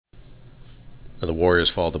The Warriors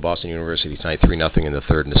fall to Boston University tonight 3-0 in the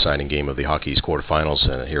third and deciding game of the Hockey East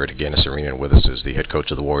quarterfinals here at Guinness Arena. And with us is the head coach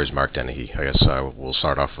of the Warriors, Mark Dennehy. I guess we'll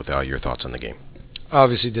start off with your thoughts on the game.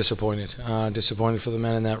 Obviously disappointed. Disappointed for the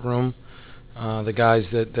men in that room. The guys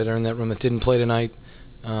that are in that room that didn't play tonight.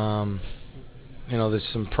 There's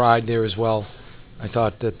some pride there as well. I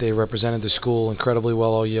thought that they represented the school incredibly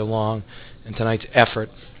well all year long, and tonight's effort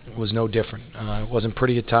was no different. It wasn't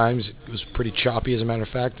pretty at times. It was pretty choppy, as a matter of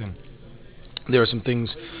fact, and there are some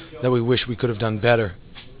things that we wish we could have done better.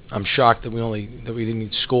 I'm shocked that we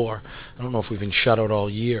didn't score. I don't know if we've been shut out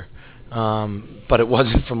all year, but it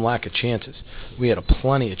wasn't from lack of chances. We had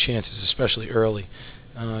plenty of chances, especially early.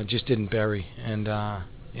 Just didn't bury, and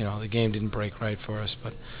the game didn't break right for us.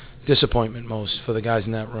 But disappointment most for the guys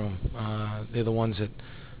in that room. They're the ones that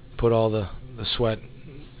put all the sweat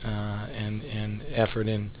and effort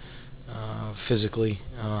in physically.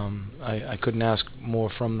 I couldn't ask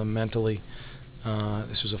more from them mentally.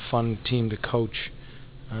 This was a fun team to coach.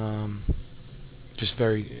 Just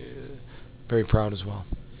very, very proud as well.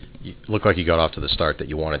 You looked like you got off to the start that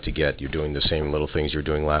you wanted to get. You're doing the same little things you were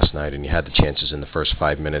doing last night, and you had the chances in the first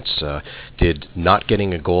 5 minutes. Did not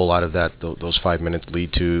getting a goal out of those 5 minutes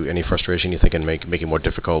lead to any frustration, you think, and make it more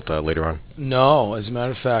difficult later on? No. As a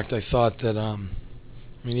matter of fact, I thought that,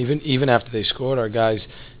 even after they scored, our guys,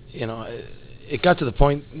 it got to the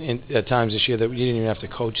point at times this year that you didn't even have to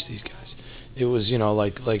coach these guys. It was,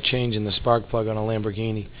 like changing the spark plug on a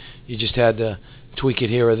Lamborghini. You just had to tweak it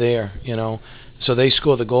here or there, So they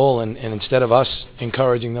score the goal, and instead of us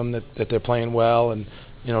encouraging them that they're playing well and,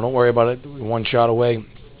 don't worry about it, one shot away,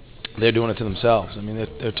 they're doing it to themselves.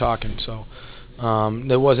 They're talking. So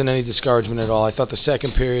there wasn't any discouragement at all. I thought the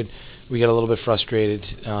second period we got a little bit frustrated.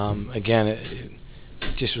 Again, it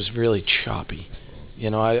just was really choppy.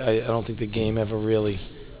 I don't think the game ever really,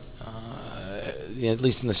 at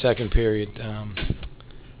least in the second period,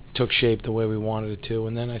 took shape the way we wanted it to.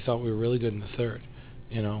 And then I thought we were really good in the third.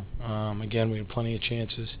 Again, we had plenty of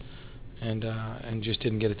chances, and just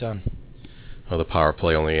didn't get it done. Well, the power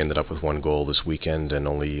play only ended up with one goal this weekend, and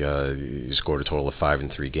only you scored a total of 5 in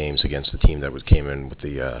 3 games against the team that came in with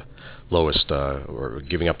the lowest or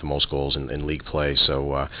giving up the most goals in league play.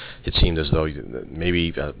 So it seemed as though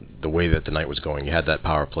maybe the way that the night was going, you had that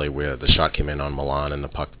power play where the shot came in on Milan and the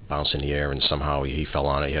puck bounced in the air, and somehow he fell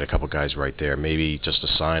on it. He had a couple guys right there. Maybe just a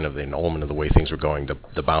sign of an omen of the way things were going.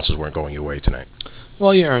 The bounces weren't going your way tonight.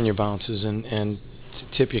 Well, you earn your bounces, and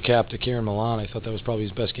to tip your cap to Kieran Milan. I thought that was probably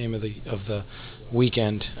his best game of the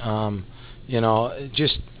weekend.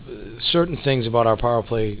 Just certain things about our power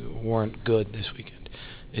play weren't good this weekend.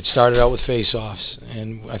 It started out with face-offs,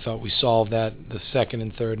 and I thought we solved that the second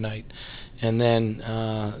and third night. And then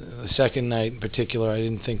the second night in particular, I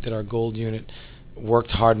didn't think that our gold unit worked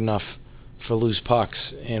hard enough for loose pucks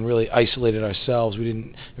and really isolated ourselves.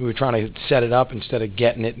 We were trying to set it up instead of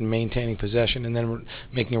getting it and maintaining possession, and then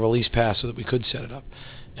making a release pass so that we could set it up.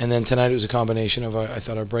 And then tonight it was a combination of I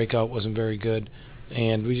thought our breakout wasn't very good,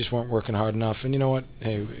 and we just weren't working hard enough. And you know what?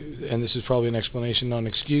 Hey, and this is probably an explanation, not an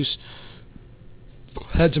excuse.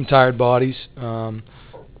 Had some tired bodies. I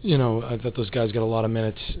thought those guys got a lot of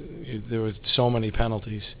minutes. There were so many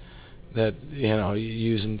penalties that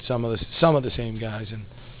using some of the same guys, and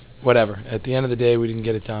whatever. At the end of the day, we didn't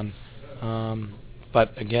get it done.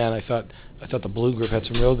 But again, I thought the blue group had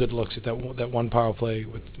some real good looks at that one power play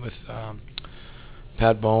with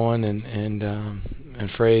Pat Bowen and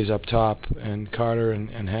Fraze up top, and Carter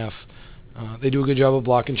and Heff. They do a good job of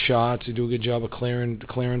blocking shots. They do a good job of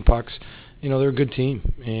clearing pucks. They're a good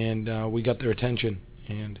team, and we got their attention.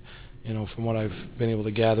 And from what I've been able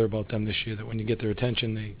to gather about them this year, that when you get their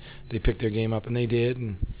attention, they pick their game up, and they did.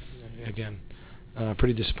 And again,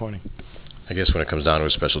 pretty disappointing. I guess when it comes down to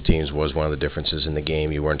special teams was one of the differences in the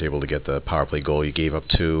game. You weren't able to get the power play goal. You gave up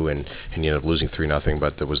 2, and you ended up losing 3-0.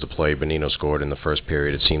 But there was the play Bonino scored in the first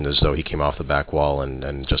period. It seemed as though he came off the back wall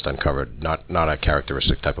and just uncovered not a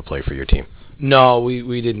characteristic type of play for your team. No,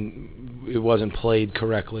 we didn't. It wasn't played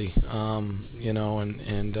correctly,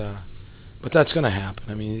 but that's going to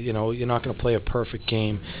happen. You're not going to play a perfect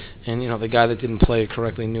game, and the guy that didn't play it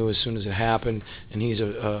correctly knew as soon as it happened, and he's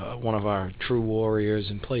one of our true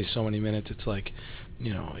warriors and plays so many minutes. It's like,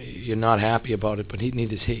 you're not happy about it, but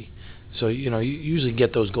neither is he. So you usually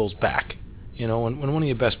get those goals back. When one of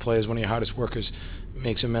your best players, one of your hardest workers,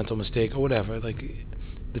 makes a mental mistake or whatever, like,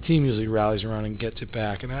 the team usually rallies around and gets it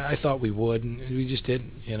back, and I thought we would, and we just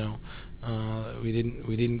didn't. We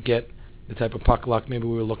didn't get the type of puck luck maybe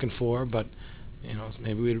we were looking for, but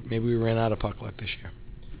maybe we ran out of puck luck this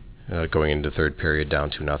year. Going into the third period, down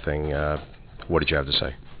 2-0. What did you have to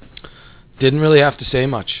say? Didn't really have to say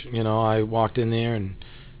much. I walked in there and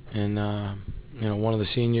one of the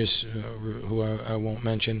seniors, who I won't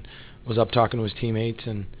mention, was up talking to his teammates,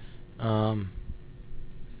 and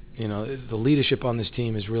the leadership on this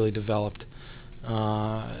team has really developed.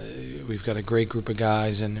 We've got a great group of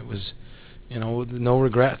guys, and it was, no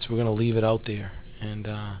regrets. We're going to leave it out there, and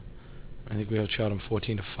I think we outshot them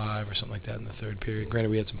 14-5 or something like that in the third period. Granted,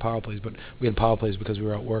 we had some power plays, but we had power plays because we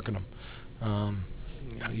were outworking them.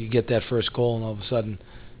 You get that first goal, and all of a sudden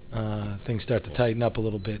things start to tighten up a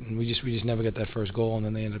little bit, and we just never get that first goal, and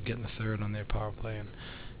then they end up getting the third on their power play, and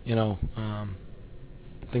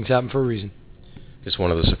things happen for a reason. It's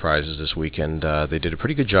one of the surprises this weekend. They did a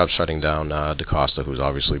pretty good job shutting down DaCosta, who's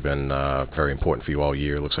obviously been very important for you all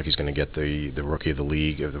year. Looks like he's going to get the Rookie of the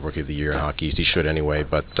League, or the Rookie of the Year in Hockey East. He should anyway.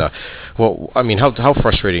 But, how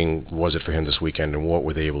frustrating was it for him this weekend, and what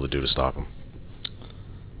were they able to do to stop him?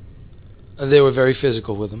 They were very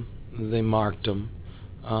physical with him. They marked him.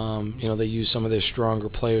 They used some of their stronger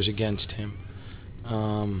players against him.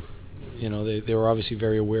 They were obviously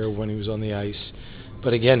very aware of when he was on the ice.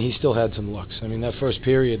 But again, he still had some looks. I mean, that first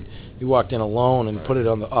period, he walked in alone and put it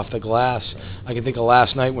off the glass. I can think of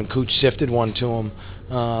last night when Cooch sifted one to him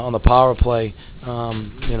on the power play.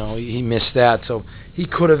 He missed that, so he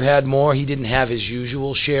could have had more. He didn't have his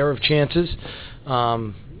usual share of chances.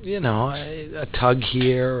 A tug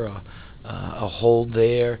here, a hold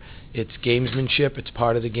there. It's gamesmanship. It's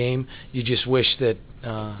part of the game. You just wish that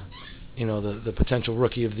the potential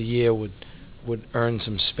Rookie of the Year would earn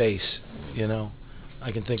some space.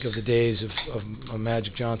 I can think of the days of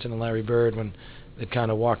Magic Johnson and Larry Bird when they'd kind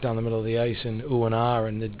of walk down the middle of the ice and ooh and ah,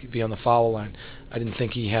 and they'd be on the foul line. I didn't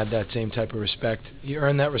think he had that same type of respect. He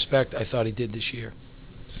earned that respect. I thought he did this year.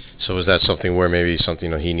 So is that something where maybe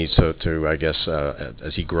something he needs to I guess,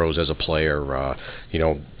 as he grows as a player,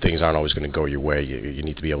 things aren't always going to go your way. You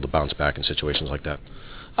need to be able to bounce back in situations like that?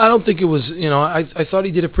 I don't think it was, I thought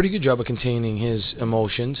he did a pretty good job of containing his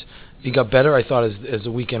emotions. He got better, I thought, as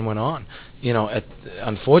the weekend went on.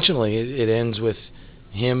 Unfortunately, it ends with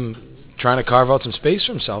him trying to carve out some space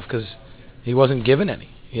for himself because he wasn't given any,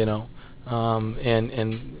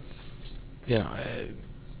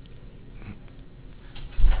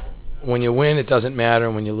 when you win, it doesn't matter,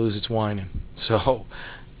 and when you lose, it's whining. So,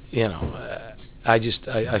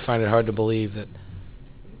 I find it hard to believe that,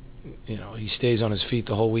 he stays on his feet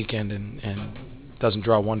the whole weekend and doesn't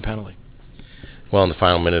draw one penalty. Well, in the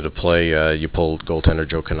final minute of play, you pulled goaltender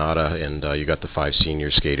Joe Canada, and you got the 5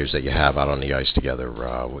 senior skaters that you have out on the ice together.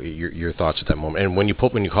 Your thoughts at that moment, and when you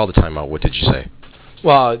called the timeout, what did you say?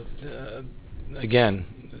 Well, again,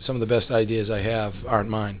 some of the best ideas I have aren't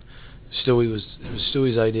mine. It was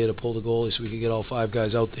Stewie's idea to pull the goalie so we could get all 5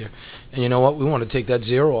 guys out there, and you know what? We want to take that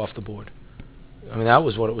 0 off the board. I mean, that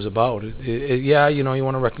was what it was about. You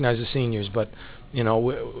want to recognize the seniors, but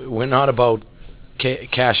we're not about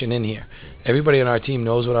cashing in here. Everybody on our team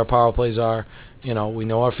knows what our power plays are. We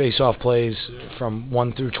know our face-off plays from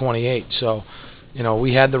 1 through 28. So,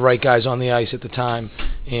 we had the right guys on the ice at the time,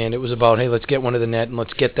 and it was about, hey, let's get one to the net and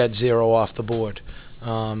let's get that 0 off the board.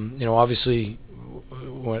 Obviously,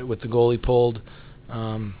 with the goalie pulled,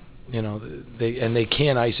 they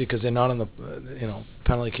can't ice it because they're not on the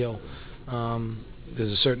penalty kill.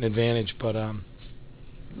 There's a certain advantage, but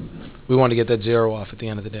we wanted to get that 0 off at the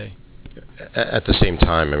end of the day. At the same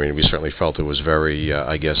time, I mean, we certainly felt it was very,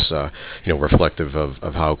 reflective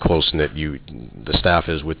of how close-knit the staff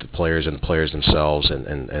is with the players and the players themselves,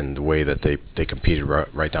 and the way that they competed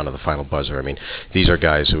right down to the final buzzer. I mean, these are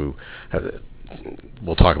guys who,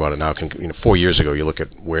 we'll talk about it now. 4 years ago, you look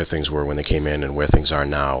at where things were when they came in and where things are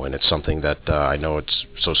now, and it's something that I know it's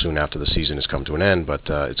so soon after the season has come to an end, but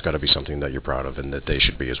it's got to be something that you're proud of and that they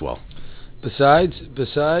should be as well. Besides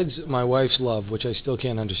my wife's love, which I still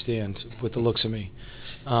can't understand with the looks of me,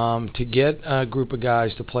 to get a group of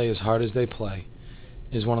guys to play as hard as they play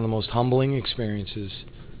is one of the most humbling experiences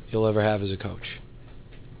you'll ever have as a coach.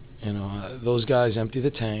 Those guys empty the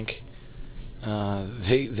tank.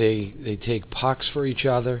 They take pucks for each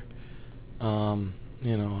other.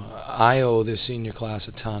 I owe this senior class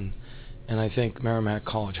a ton, and I think Merrimack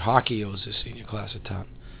College hockey owes this senior class a ton.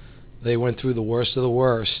 They went through the worst of the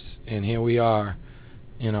worst, and here we are,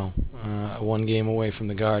 one game away from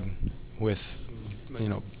the Garden with,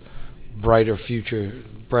 brighter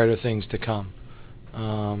things to come.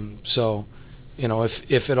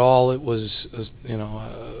 If at all it was,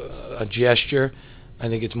 a gesture, I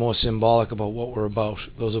think it's more symbolic about what we're about.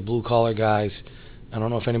 Those are blue-collar guys. I don't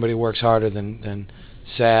know if anybody works harder than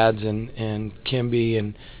Sads and Kimby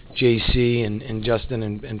and JC and Justin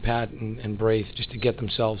and Pat and Braith just to get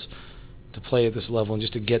themselves to play at this level and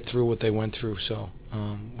just to get through what they went through. So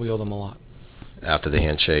we owe them a lot. after the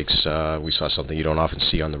handshakes. We saw something you don't often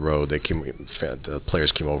see on the road. The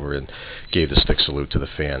players came over and gave the stick salute to the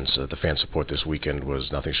fans. The fan support this weekend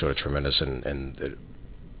was nothing short of tremendous, and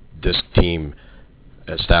this team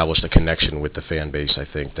established a connection with the fan base, I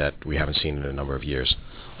think, that we haven't seen in a number of years.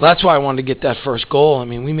 Well, that's why I wanted to get that first goal. I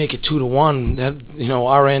mean, we make it 2-1. That,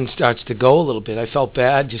 our end starts to go a little bit. I felt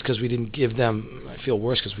bad just because we didn't give them. I feel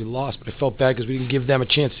worse because we lost, but I felt bad because we didn't give them a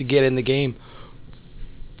chance to get in the game.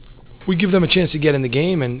 We give them a chance to get in the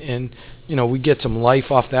game, and we get some life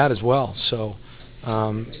off that as well. So,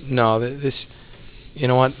 no,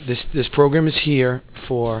 this program is here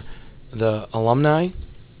for the alumni,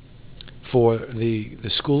 for the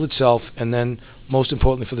school itself, and then most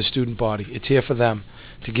importantly for the student body. It's here for them,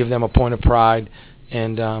 to give them a point of pride,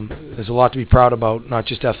 and there's a lot to be proud about, not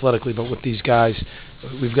just athletically, but with these guys.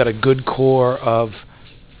 We've got a good core of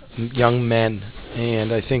young men,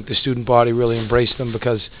 and I think the student body really embraced them,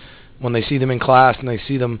 because when they see them in class and they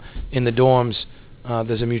see them in the dorms,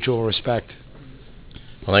 there's a mutual respect.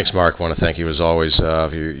 Well, thanks, Mark. I want to thank you, as always,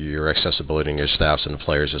 for your accessibility and your staffs and the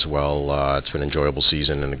players as well. It's been an enjoyable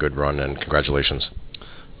season and a good run, and congratulations.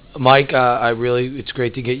 Mike, it's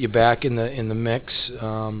great to get you back in the mix.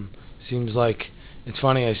 Seems like, it's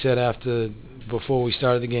funny, I said before we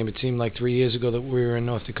started the game, it seemed like 3 years ago that we were in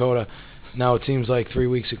North Dakota. Now it seems like 3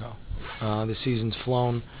 weeks ago. The season's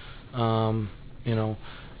flown.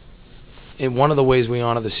 And one of the ways we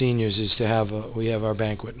honor the seniors is to have our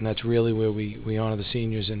banquet, and that's really where we honor the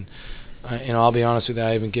seniors. And I'll be honest with you,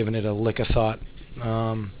 I haven't given it a lick of thought.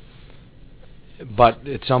 But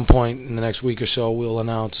at some point in the next week or so, we'll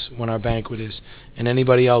announce when our banquet is. And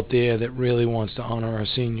anybody out there that really wants to honor our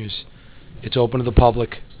seniors, it's open to the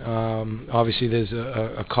public. Obviously, there's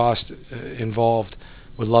a cost involved.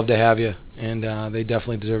 We'd love to have you, and they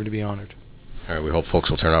definitely deserve to be honored. All right, we hope folks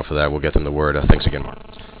will turn out for that. We'll get them the word. Thanks again, Mark.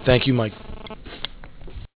 Thank you, Mike.